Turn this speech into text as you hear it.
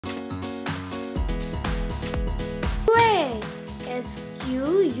square,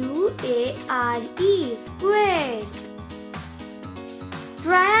 square.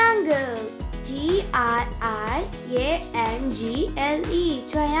 Triangle, triangle,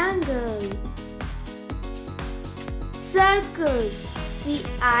 triangle. Circle,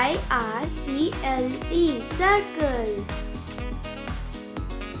 circle, circle.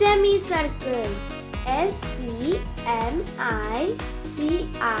 Semicircle, semicircle,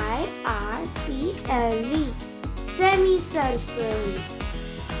 semicircle.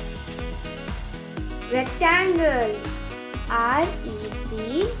 Rectangle,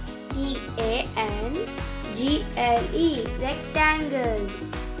 rectangle, rectangle.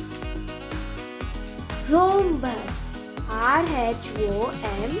 Rhombus, rhombus.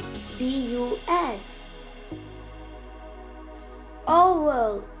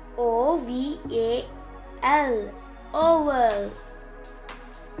 Oval, oval, oval.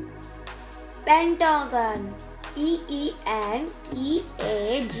 Pentagon, pentagon,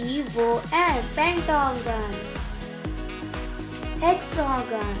 pentagon.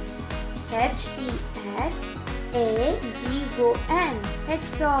 Hexagon, hexagon,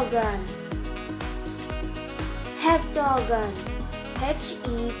 hexagon. Heptagon,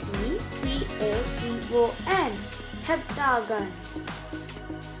 heptagon, heptagon.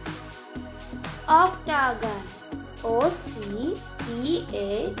 Octagon,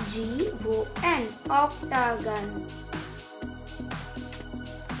 octagon, octagon.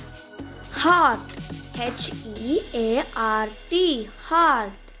 Heart, heart,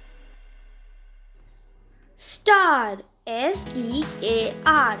 heart. Star,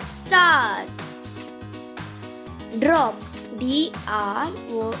 star, star. Drop,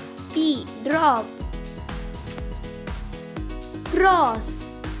 drop, drop. Cross,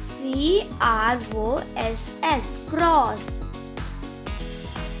 cross, cross.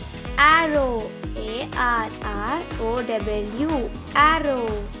 Arrow, arrow, arrow.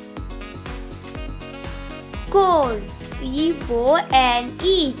 Cone, cone,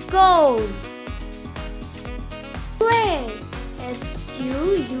 cone. Square,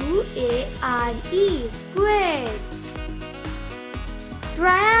 square, square.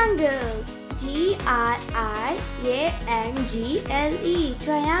 Triangle, triangle,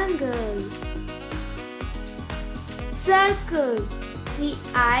 triangle. Circle,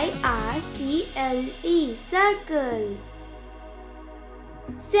 circle, circle.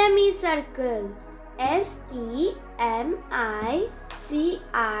 Semicircle,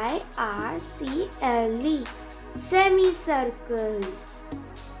 semicircle, semicircle.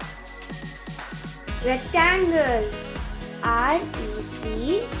 Rectangle,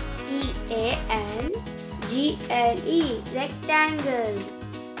 rectangle, rectangle.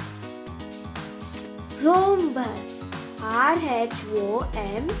 Rhombus,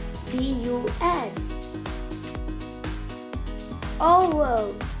 rhombus.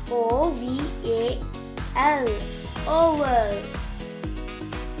 Oval, oval, oval.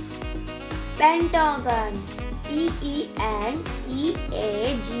 Pentagon, pentagon,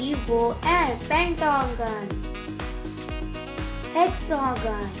 pentagon.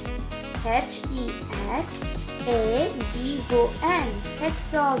 Hexagon, hexagon,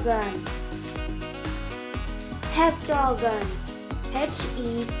 hexagon. Heptagon,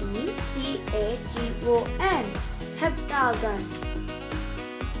 heptagon, heptagon.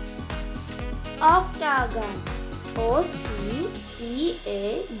 Octagon,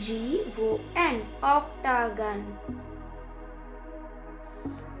 octagon, octagon.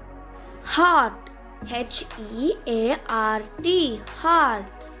 Heart, heart, heart.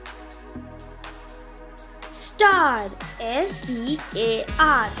 Star,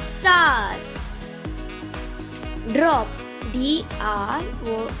 star, star. Drop, drop,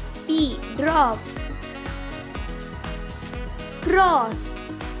 drop. Cross,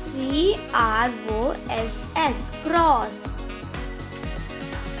 cross, cross.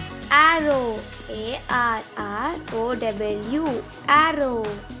 Arrow, arrow, arrow.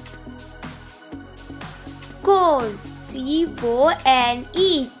 Cone, cone,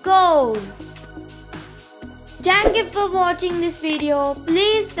 cone. Thank you for watching this video.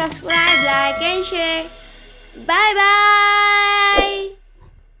 Please subscribe, like and share. Bye bye.